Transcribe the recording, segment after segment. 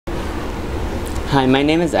Hi, my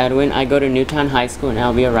name is Edwin. I go to Newtown High School and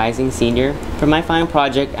I'll be a rising senior. For my final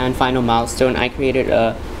project and final milestone, I created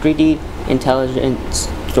a 3D intelligence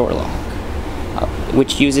door lock,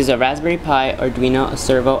 which uses a Raspberry Pi, Arduino, a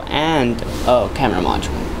servo, and a camera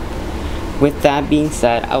module. With that being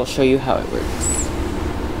said, I will show you how it works.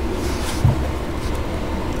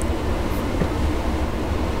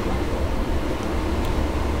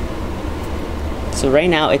 So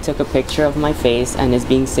right now it took a picture of my face and is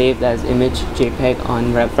being saved as image JPEG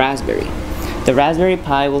on Raspberry. The Raspberry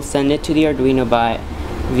Pi will send it to the Arduino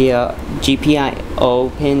via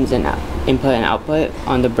GPIO pins and input and output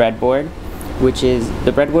on the breadboard, which is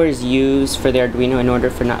the breadboard is used for the Arduino in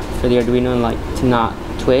order for the Arduino to not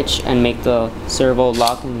twitch and make the servo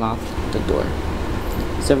lock and lock the door.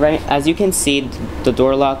 So as you can see, the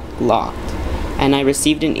door locked. And I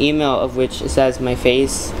received an email of which it says my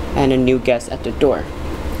face and a new guest at the door.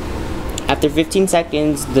 After 15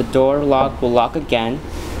 seconds, the door lock will lock again,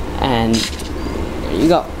 and there you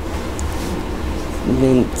go. And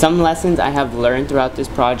then some lessons I have learned throughout this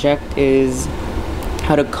project is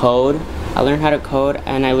how to code. I learned how to code,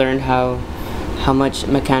 and I learned how much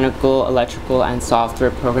mechanical, electrical, and software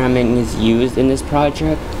programming is used in this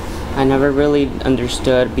project. I never really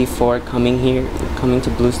understood before coming to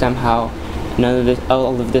Bluestem how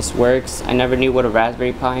all of this works. I never knew what a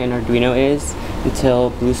Raspberry Pi and Arduino is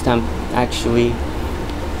until Bluestem actually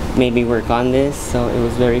made me work on this, so it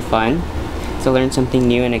was very fun to learn something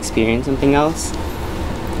new and experience something else.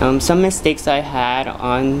 Some mistakes I had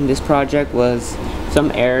on this project was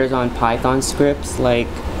some errors on Python scripts, like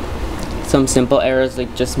some simple errors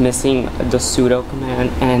like just missing the sudo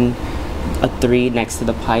command and a 3 next to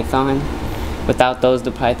the Python. Without those,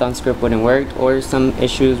 the Python script wouldn't work, or some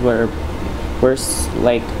issues were worse,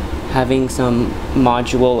 like having some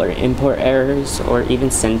module or import errors or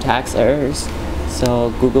even syntax errors.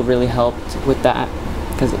 So Google really helped with that,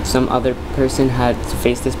 because some other person had to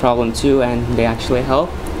face this problem too, and they actually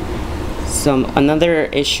helped. Another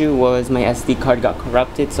issue was my SD card got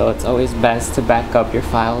corrupted, so it's always best to back up your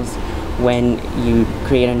files when you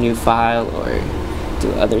create a new file or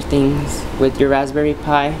do other things with your Raspberry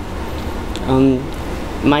Pi.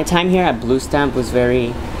 My time here at Bluestem was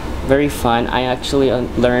very fun. I actually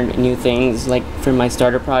learned new things. Like for my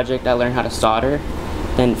starter project, I learned how to solder.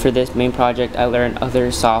 Then for this main project, I learned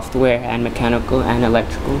other software and mechanical and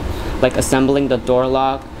electrical, like assembling the door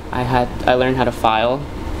lock. I learned how to file.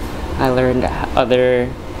 I learned other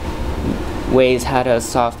ways how to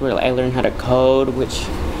software. I learned how to code, which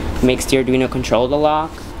makes the Arduino control the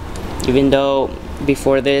lock. Even though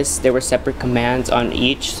before this there were separate commands on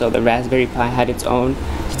each, so the Raspberry Pi had its own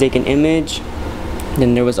to take an image.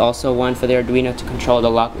 Then there was also one for the Arduino to control the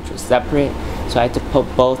lock, which was separate. So I had to put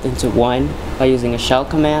both into one by using a shell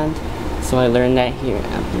command. So I learned that here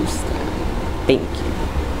at Bluestem. Thank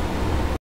you.